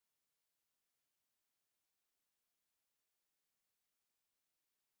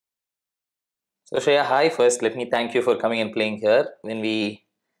So Shreya, hi. First, let me thank you for coming and playing here. When we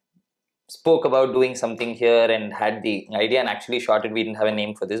spoke about doing something here and had the idea and actually shot it, we didn't have a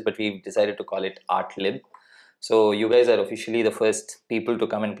name for this, but we decided to call it ArtLib. So you guys are officially the first people to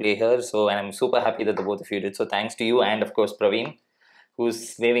come and play here. So and I'm super happy that the both of you did. So thanks to you and of course Praveen,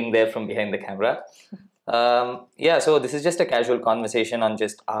 who's waving there from behind the camera. Yeah, so this is just a casual conversation on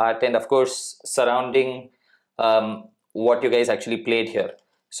just art and of course surrounding what you guys actually played here.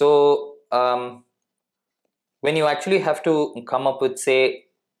 So when you actually have to come up with, say,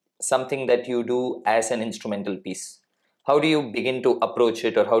 something that you do as an instrumental piece, how do you begin to approach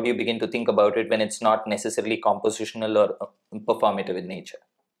it or how do you begin to think about it when it's not necessarily compositional or performative in nature?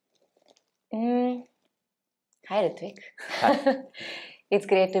 Hi, Rithvik. It's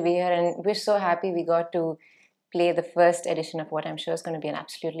great to be here, and we're so happy we got to play the first edition of what I'm sure is going to be an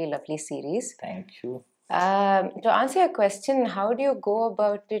absolutely lovely series. Thank you. To answer your question, how do you go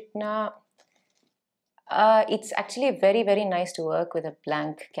about it now? It's actually very, very nice to work with a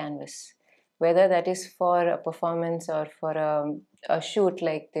blank canvas, whether that is for a performance or for a shoot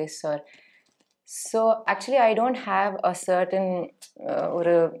like this. So actually, I don't have a certain or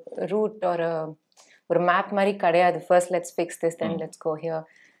a route or a map mari kadayadu. First, let's fix this, then let's go here.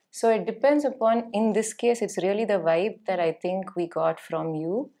 So it depends upon, in this case, it's really the vibe that I think we got from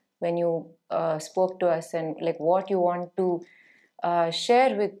you when you spoke to us and like what you want to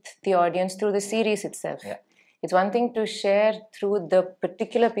share with the audience through the series itself. Yeah. It's one thing to share through the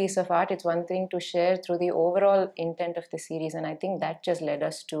particular piece of art. It's one thing to share through the overall intent of the series. And I think that just led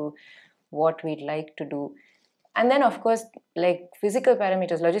us to what we'd like to do. And then, of course, like physical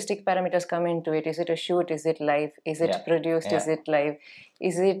parameters, logistic parameters come into it. Is it a shoot? Is it live? Is it produced? Is it live?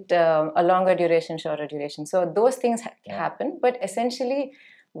 Is it a longer duration, shorter duration? So those things happen. But essentially,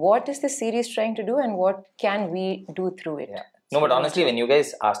 what is the series trying to do and what can we do through it? Yeah. No, but honestly, when you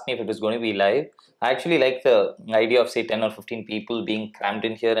guys asked me if it was going to be live, I actually like the idea of, say, 10 or 15 people being crammed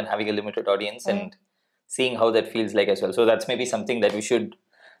in here and having a limited audience and seeing how that feels like as well. So that's maybe something that we should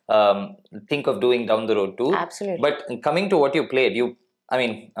think of doing down the road too. Absolutely. But coming to what you played,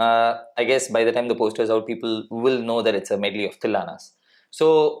 I guess by the time the poster is out, people will know that it's a medley of thillanas.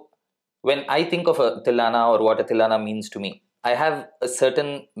 So when I think of a thillana or what a thillana means to me, I have a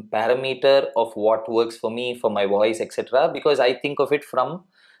certain parameter of what works for me, for my voice, etc. Because I think of it from,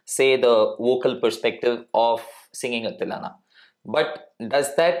 say, the vocal perspective of singing a thillana. But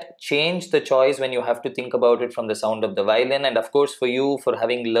does that change the choice when you have to think about it from the sound of the violin? And of course, for you, for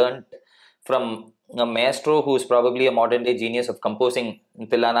having learned from a maestro who's probably a modern day genius of composing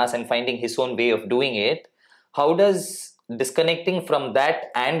thillanas and finding his own way of doing it, how does disconnecting from that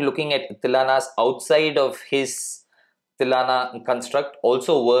and looking at thillanas outside of his thillana construct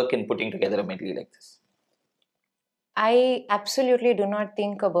also work in putting together a medley like this? I absolutely do not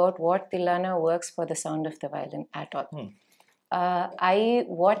think about what thillana works for the sound of the violin at all.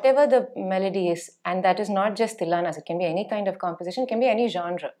 Whatever the melody is, and that is not just thillanas, it can be any kind of composition, it can be any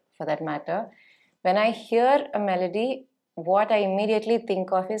genre for that matter. When I hear a melody, what I immediately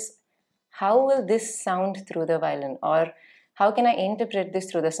think of is how will this sound through the violin, or how can I interpret this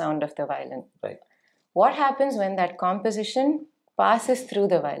through the sound of the violin? Right. What happens when that composition passes through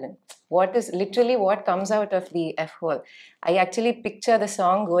the violin? What is literally what comes out of the F hole? I actually picture the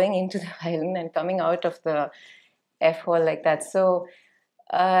song going into the violin and coming out of the F hole like that. So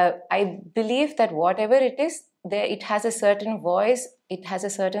I believe that whatever it is, it has a certain voice, it has a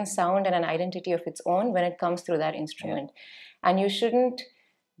certain sound and an identity of its own when it comes through that instrument. And you shouldn't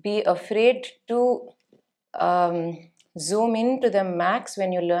be afraid to zoom in to the max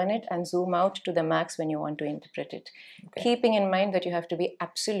when you learn it and zoom out to the max when you want to interpret it. Okay. Keeping in mind that you have to be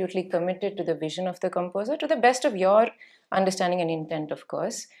absolutely committed to the vision of the composer to the best of your understanding and intent, of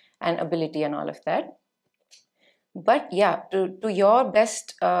course, and ability and all of that. But yeah, to your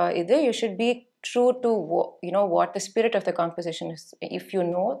best, you should be true to what the spirit of the composition is. If you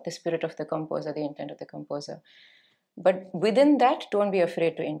know the spirit of the composer, the intent of the composer, but within that, don't be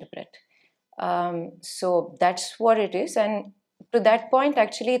afraid to interpret. So that's what it is. And to that point,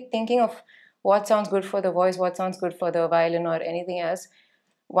 actually thinking of what sounds good for the voice, what sounds good for the violin or anything else.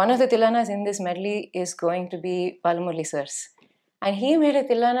 One of the thillanas in this medley is going to be Balamurali sir's. And he made a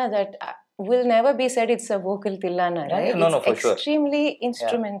thillana that will never be said it's a vocal thillana, right? No, it's for extremely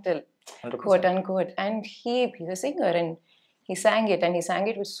instrumental, 100%. Quote unquote. And he's a singer and he sang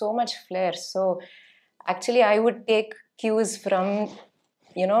it with so much flair. So actually I would take cues from,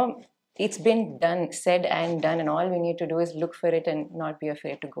 it's been done, said and done, and all we need to do is look for it and not be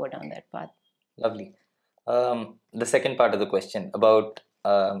afraid to go down that path. Lovely. The second part of the question about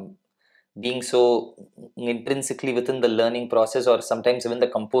being so intrinsically within the learning process or sometimes even the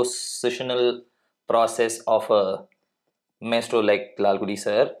compositional process of a maestro like Lalgudi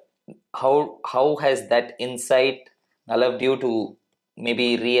sir, how has that insight allowed you to maybe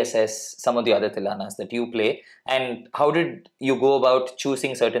reassess some of the other thillanas that you play, and how did you go about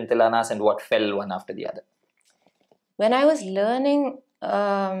choosing certain thillanas and what fell one after the other? When I was learning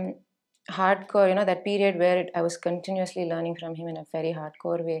hardcore, that period where I was continuously learning from him in a very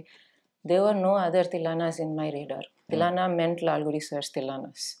hardcore way, there were no other thillanas in my radar. Thillana meant Lalgudi sir's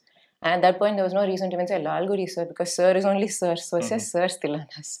thillanas. And at that point, there was no reason to even say Lalgudi sir, because sir is only sir, so it says sir's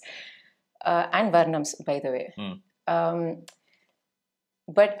thillanas. And Varnams, by the way.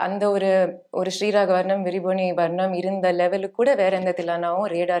 But அந்த ஒரு ஸ்ரீராக வர்ணம் விரிபொனி வர்ணம் இருந்த லெவலுக்கு கூட வேற எந்த தில்லானாவும்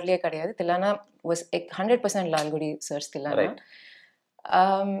ரேடார்லேயே கிடையாது. தில்லானா was 100% Lalgudi sir's Thillana.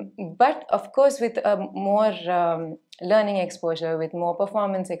 But of course with more learning exposure, with more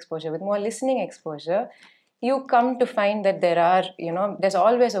performance exposure, with more listening exposure, you come to find that there are, there's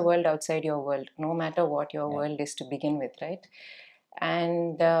always a world outside your world, no matter what your world is to begin with, right?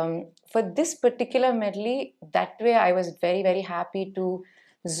 And for this particular medley, that way I was very, very happy to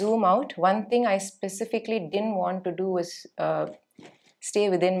zoom out. One thing I specifically didn't want to do was stay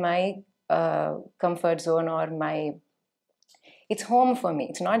within my comfort zone or it's home for me.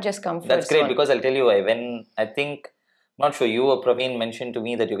 It's not just comfort zone. That's great, because I'll tell you why. When I think, not sure, you or Praveen mentioned to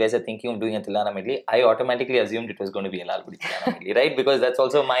me that you guys are thinking of doing a Thillana medley, I automatically assumed it was going to be a Lalgudi Thillana medley, right? Because that's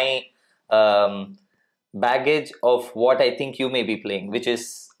also my baggage of what I think you may be playing, which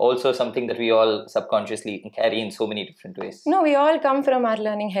is also something that we all subconsciously carry in so many different ways. No, we all come from our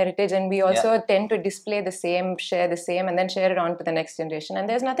learning heritage, and we also tend to display the same, share the same, and then share it on to the next generation. And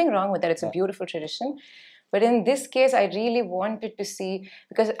there's nothing wrong with that. It's a beautiful tradition. But in this case, I really wanted to see,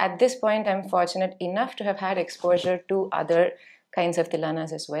 because at this point, I'm fortunate enough to have had exposure to other kinds of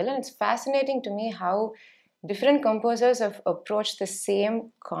thillanas as well. And it's fascinating to me how different composers have approached the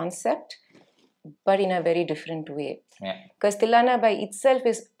same concept, but in a very different way. Because Thillana by itself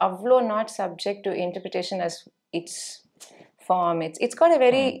is avlo not subject to interpretation as its form. It's got a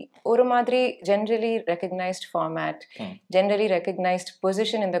very oru madri generally recognized format, generally recognized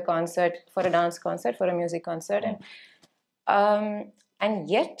position in the concert, for a dance concert, for a music concert, and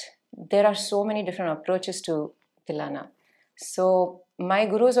yet there are so many different approaches to Thillana. So my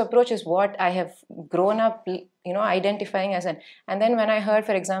guru's approach is what I have grown up, identifying as and then when I heard,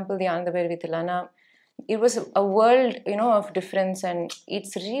 for example, the Andhra Thillana, it was a world, of difference, and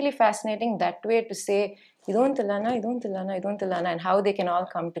it's really fascinating that way to say, idon Thillana, and how they can all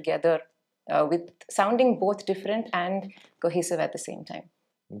come together with sounding both different and cohesive at the same time.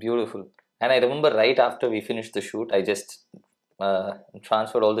 Beautiful. And I remember right after we finished the shoot, I just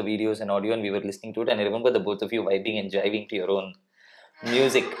transferred all the videos and audio, and we were listening to it, and I remember the both of you vibing and jiving to your own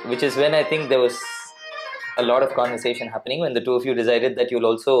music, which is when I think there was a lot of conversation happening, when the two of you decided that you'll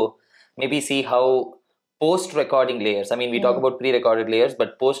also maybe see how post-recording layers, I mean, we talk about pre-recorded layers,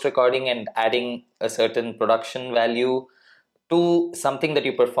 but post-recording and adding a certain production value to something that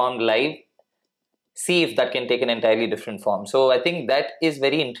you performed live, see if that can take an entirely different form. So I think that is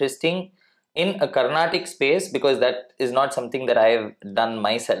very interesting in a Carnatic space, because that is not something that I have done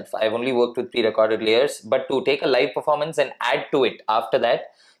myself. I've only worked with pre-recorded layers, but to take a live performance and add to it after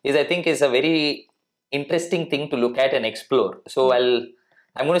that is, I think, is a very interesting thing to look at and explore. So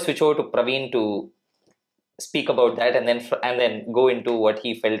I'm going to switch over to Praveen to speak about that, and then go into what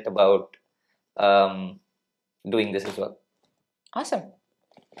he felt about doing this as well. Awesome.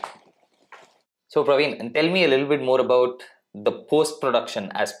 So Praveen, tell me a little bit more about the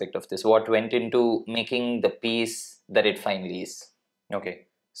post-production aspect of this. What went into making the piece that it finally is? Okay,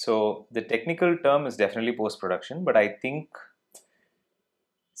 so the technical term is definitely post-production, but I think,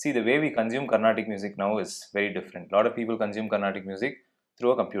 see, the way we consume Carnatic music now is very different. A lot of people consume Carnatic music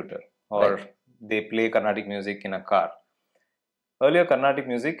through a computer, or they play Carnatic music in a car. Earlier, Carnatic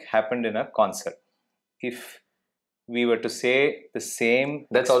music happened in a concert. If we were to say the same,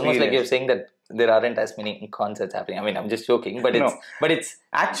 that's almost like you're saying that there aren't as many concerts happening. I mean, I'm just joking, but it's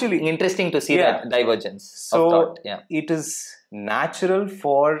actually interesting to see that divergence of thought. It is natural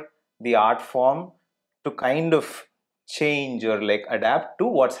for the art form to kind of change or like adapt to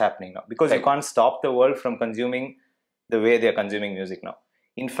what's happening now, because you can't stop the world from consuming the way they're consuming music now.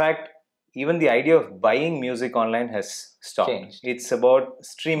 In fact, even the idea of buying music online has stopped. Changed. It's about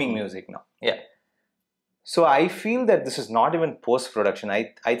streaming music now. So I feel that this is not even post-production.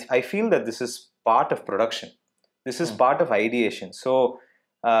 I feel that this is part of production. This is part of ideation. So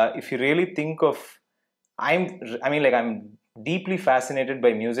if you really think of, I'm deeply fascinated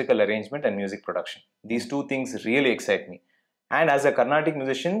by musical arrangement and music production. These two things really excite me. And as a Carnatic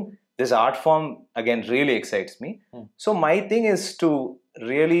musician, this art form again really excites me. So my thing is to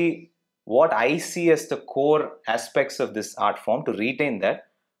really what I see as the core aspects of this art form, to retain that,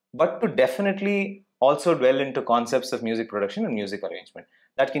 but to definitely also dwell into concepts of music production and music arrangement.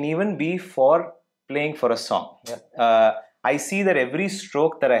 That can even be for playing for a song. I see that every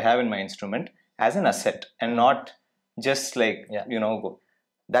stroke that I have in my instrument as an asset and not just like, go.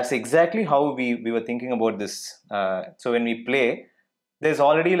 That's exactly how we were thinking about this. So when we play, there's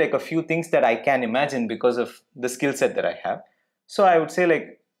already like a few things that I can imagine because of the skill set that I have. So I would say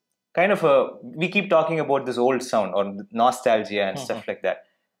like kind of we keep talking about this old sound or nostalgia and stuff like that.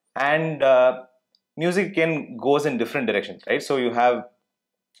 And music goes in different directions, right? So you have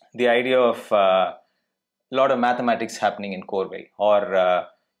the idea of a lot of mathematics happening in Korvai, or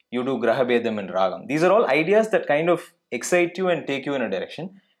you do Grahabedam and Ragam. These are all ideas that kind of excite you and take you in a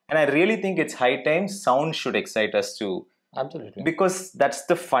direction. And I really think it's high time sound should excite us too. Absolutely. Because that's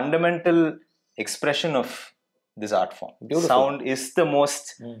the fundamental expression of this art form. Beautiful. Sound is the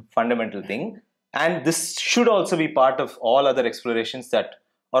most fundamental thing. And this should also be part of all other explorations that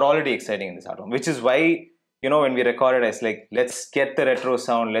are already exciting in this art form. Which is why, when we recorded, I was like, let's get the retro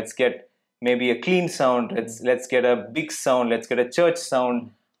sound, let's get maybe a clean sound, let's get a big sound, let's get a church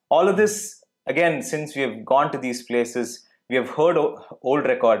sound. All of this, again, since we have gone to these places, we have heard old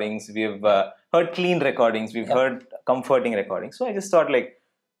recordings, we have heard clean recordings, we've heard comforting recordings. So I just thought like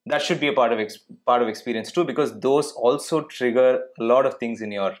that should be a part of experience too, because those also trigger a lot of things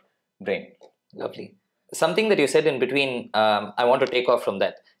in your brain. Lovely. Something that you said in between, I want to take off from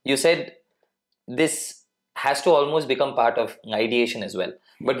that. You said this has to almost become part of ideation as well.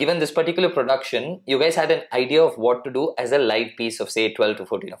 But given this particular production, you guys had an idea of what to do as a live piece of say 12 to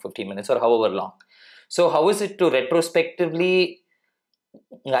 14 or 15 minutes or however long. So how is it to retrospectively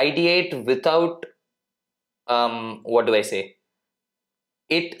ideate without, what do I say,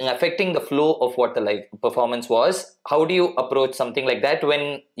 it affecting the flow of what the live performance was? How do you approach something like that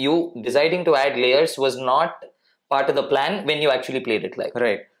when you deciding to add layers was not part of the plan when you actually played it live?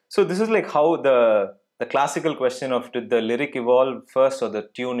 Right. So this is like how the classical question of did the lyric evolve first or the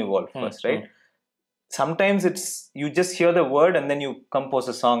tune evolve first, right? Sometimes it's you just hear the word and then you compose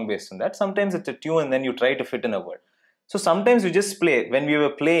a song based on that. Sometimes it's a tune and then you try to fit in a word. So sometimes you just play. When we were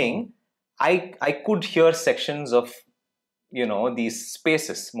playing, I could hear sections of these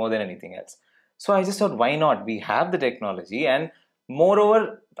spaces more than anything else. So I just thought, why not? We have the technology, and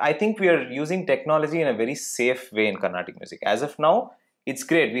moreover, I think we are using technology in a very safe way in Carnatic music. As of now, it's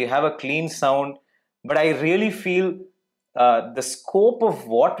great. We have a clean sound, but I really feel the scope of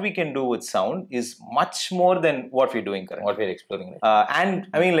what we can do with sound is much more than what we're doing currently. What we're exploring right and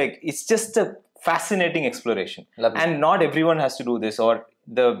I mean, like, it's just a fascinating exploration. Lovely. And not everyone has to do this, or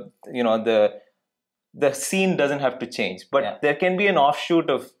the scene doesn't have to change. But there can be an offshoot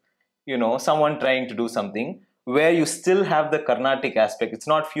of someone trying to do something where you still have the Carnatic aspect. It's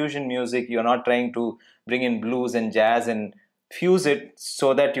not fusion music. You're not trying to bring in blues and jazz and fuse it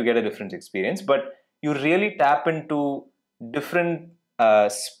so that you get a different experience, but you really tap into different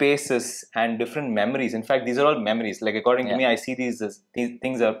spaces and different memories. In fact, these are all memories. Like, according to me, I see these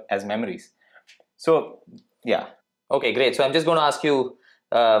things as memories. So, yeah. Okay, great. So I'm just going to ask you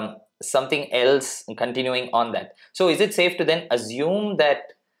something else, continuing on that. So is it safe to then assume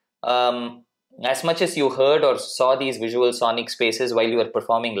that as much as you heard or saw these visual sonic spaces while you were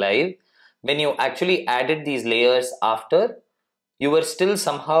performing live, when you actually added these layers after, you were still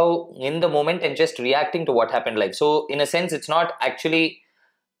somehow in the moment and just reacting to what happened live? So in a sense, it's not actually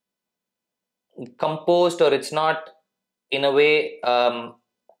composed, or it's not in a way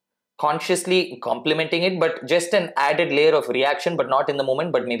consciously complementing it, but just an added layer of reaction, but not in the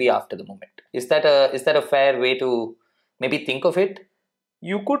moment, but maybe after the moment. Is that a fair way to maybe think of it?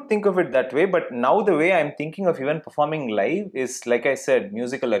 You could think of it that way, but now the way I'm thinking of even performing live is, like I said,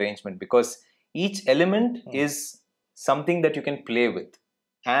 musical arrangement, because each element is something that you can play with.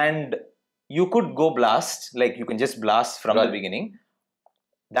 And you could go blast, like you can just blast from the beginning.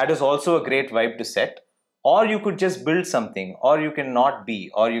 That is also a great vibe to set. Or you could just build something, or you can not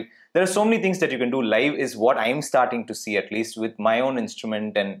be, there are so many things that you can do. Live is what I'm starting to see, at least with my own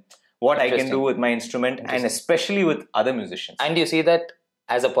instrument, and what I can do with my instrument, and especially with other musicians. And you see that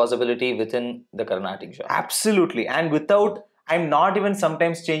as a possibility within the Carnatic genre? Absolutely. And I'm not even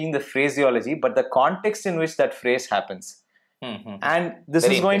sometimes changing the phraseology, but the context in which that phrase happens. And this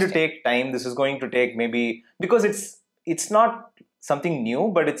is going to take time. This is going to take maybe, because it's not something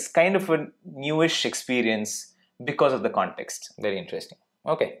new, but it's kind of a newish experience because of the context. Very interesting.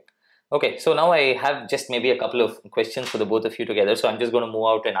 Okay, so now I have just maybe a couple of questions for the both of you together. So I'm just going to move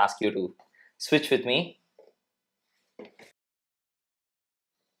out and ask you to switch with me.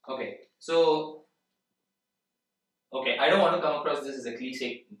 Okay, so okay, I don't want to come across this as a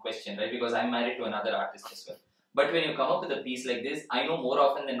cliche question, right? Because I'm married to another artist as well. But when you come up with a piece like this, I know more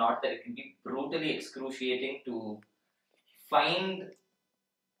often than not that it can be brutally excruciating to find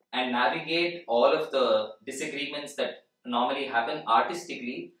and navigate all of the disagreements that normally happen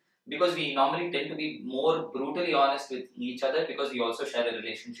artistically, because we normally tend to be more brutally honest with each other because we also share a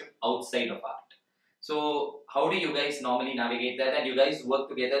relationship outside of art. So how do you guys normally navigate that? And you guys work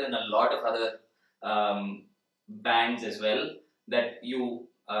together in a lot of other bands as well that you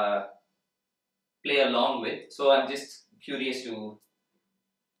play along with. So I'm just curious to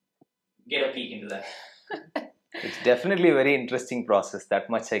get a peek into that. It's definitely a very interesting process. That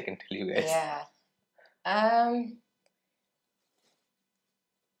much I can tell you guys. Yeah.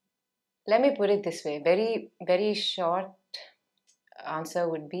 Let me put it this way. Very, very short answer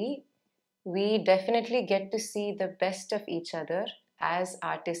would be, we definitely get to see the best of each other as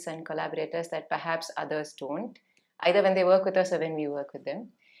artists and collaborators that perhaps others don't, either when they work with us or when we work with them.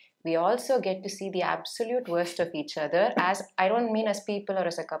 We also get to see the absolute worst of each other, as I don't mean as people or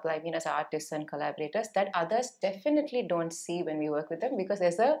as a couple, I mean as artists and collaborators, that others definitely don't see when we work with them, because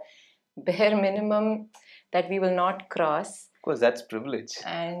there's a bare minimum that we will not cross. Of course, that's privilege.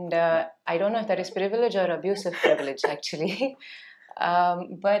 And I don't know if that is privilege or abuse of privilege, actually.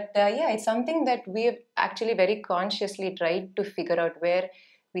 But yeah, it's something that we've actually very consciously tried to figure out, where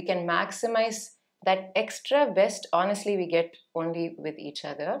we can maximize that extra best. Honestly, we get only with each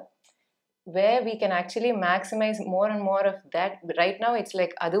other, where we can actually maximize more and more of that. Right now, it's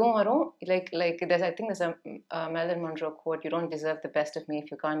like aduvum varum, like there's, I think there's a Marilyn Monroe quote: "You don't deserve the best of me if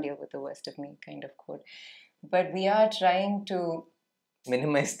you can't deal with the worst of me," kind of quote. But we are trying to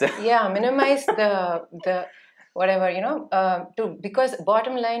minimize the whatever, because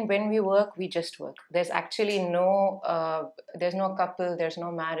bottom line, when we work, we just work. There's actually there's no couple, there's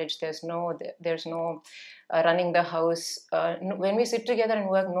no marriage, there's no running the house. When we sit together and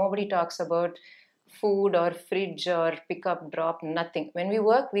work, nobody talks about food or fridge or pick up, drop, nothing. When we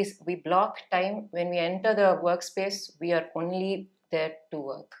work, we block time. When we enter the workspace, we are only there to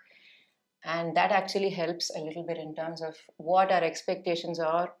work. And that actually helps a little bit in terms of what our expectations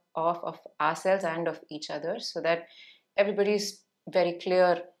are of ourselves and of each other, so that everybody's very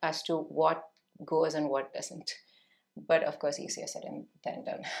clear as to what goes and what doesn't. But of course, easier said than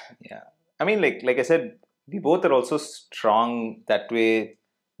done. Yeah. I mean, like I said, we both are also strong that way.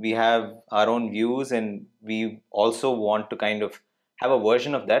 We have our own views, and we also want to kind of have a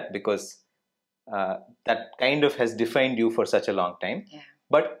version of that, because that kind of has defined you for such a long time. Yeah.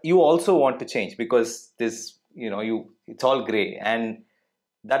 But you also want to change, because this, it's all gray, and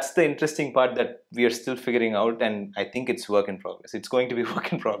that's the interesting part that we are still figuring out. And I think it's work in progress. It's going to be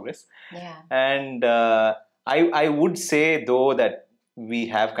work in progress. Yeah. And I would say, though, that we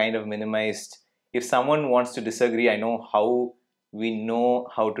have kind of minimized. If someone wants to disagree, we know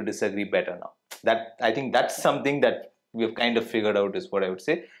how to disagree better now. That, I think that's something that we have kind of figured out, is what I would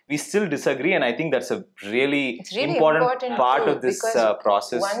say. We still disagree, and I think that's a really important part of this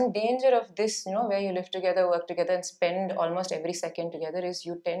process. One danger of this, where you live together, work together, and spend almost every second together, is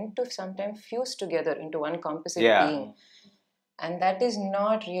you tend to sometimes fuse together into one composite being. And that is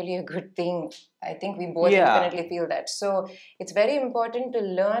not really a good thing. I think we both definitely feel that. So it's very important to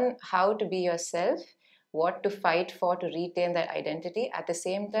learn how to be yourself, what to fight for to retain that identity. At the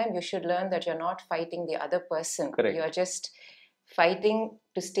same time, you should learn that you're not fighting the other person. Correct. You're just fighting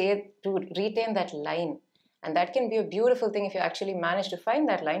to retain that line. And that can be a beautiful thing if you actually manage to find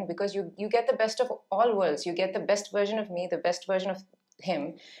that line, because you get the best of all worlds. You get the best version of me, the best version of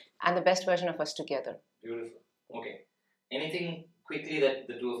him, and the best version of us together. Beautiful. Okay. Anything quickly that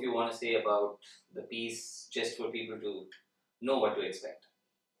the two of you want to say about the piece, just for people to know what to expect?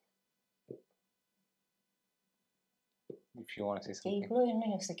 If you want to say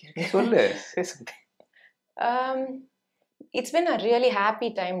something. Say something. It's been a really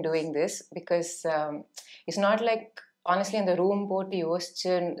happy time doing this, because it's not like, honestly, in the room,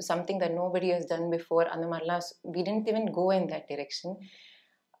 something that nobody has done before. We didn't even go in that direction.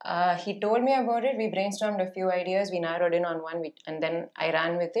 He told me about it. We brainstormed a few ideas. We narrowed in on one, and then I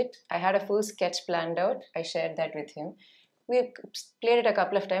ran with it. I had a full sketch planned out. I shared that with him. We played it a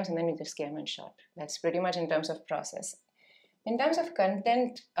couple of times, and then we just came and shot. That's pretty much in terms of process. In terms of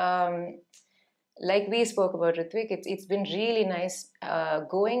content, like we spoke about, Rithvik, it's been really nice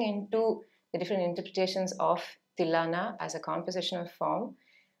going into the different interpretations of thillana as a compositional form.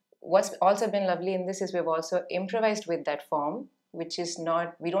 What's also been lovely in this is we've also improvised with that form, which is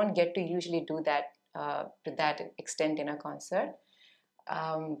we don't get to usually do that to that extent in a concert.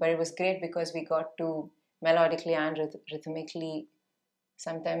 But it was great because we got to melodically and rhythmically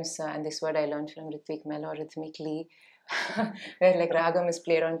Sometimes, and this word I learned from Rithvik, melorhythmically, where like ragam is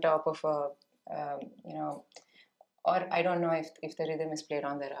played on top of a, or I don't know if the rhythm is played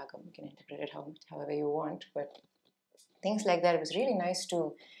on the ragam. You can interpret it however you want, but things like that. It was really nice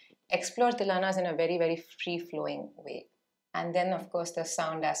to explore thillanas in a very, very free-flowing way. And then, of course, the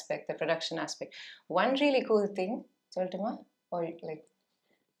sound aspect, the production aspect. One really cool thing, Soltuma, or like,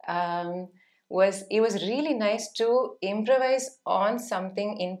 was it was really nice to improvise on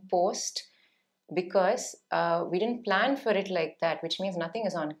something in post, because we didn't plan for it like that, which means nothing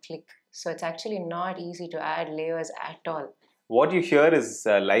is on click. So it's actually not easy to add layers at all. What you hear is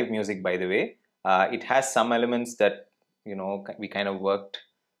live music, by the way. It has some elements that, you know, we kind of worked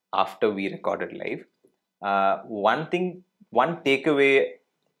after we recorded live. One takeaway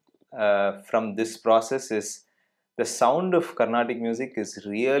from this process is the sound of Carnatic music is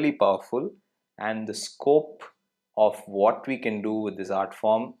really powerful, and the scope of what we can do with this art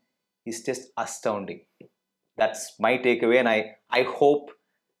form is just astounding. That's my takeaway, and I hope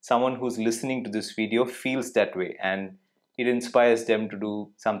someone who's listening to this video feels that way and it inspires them to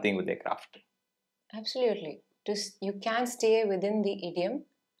do something with their craft. Absolutely. Just you can stay within the idiom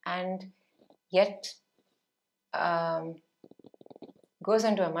and yet goes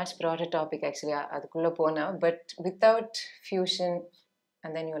into a much broader topic actually, but without fusion.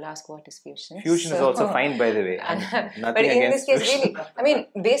 And then you'll ask, what is fusion? Fusion is also fine, by the way. But in this case, really, I mean,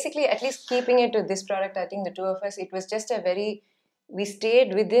 basically, at least keeping it to this product, I think the two of us, it was just we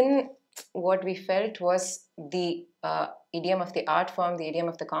stayed within what we felt was the idiom of the art form, the idiom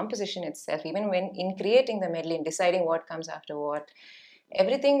of the composition itself. Even when in creating the medley and deciding what comes after what,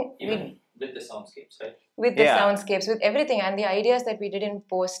 everything. With the soundscapes, right? With the soundscapes, with everything, and the ideas that we did in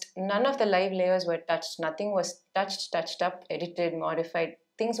post, none of the live layers were touched. Nothing was touched up, edited, modified.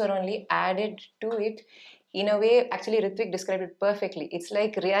 Things were only added to it in a way. Actually, Rithvik described it perfectly. It's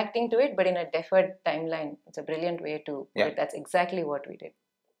like reacting to it, but in a deferred timeline. It's a brilliant way to put it. That's exactly what we did.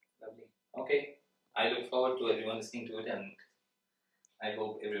 Lovely. Okay. I look forward to everyone listening to it, and I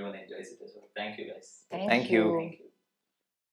hope everyone enjoys it as well. Thank you, guys. Thank you. Thank you.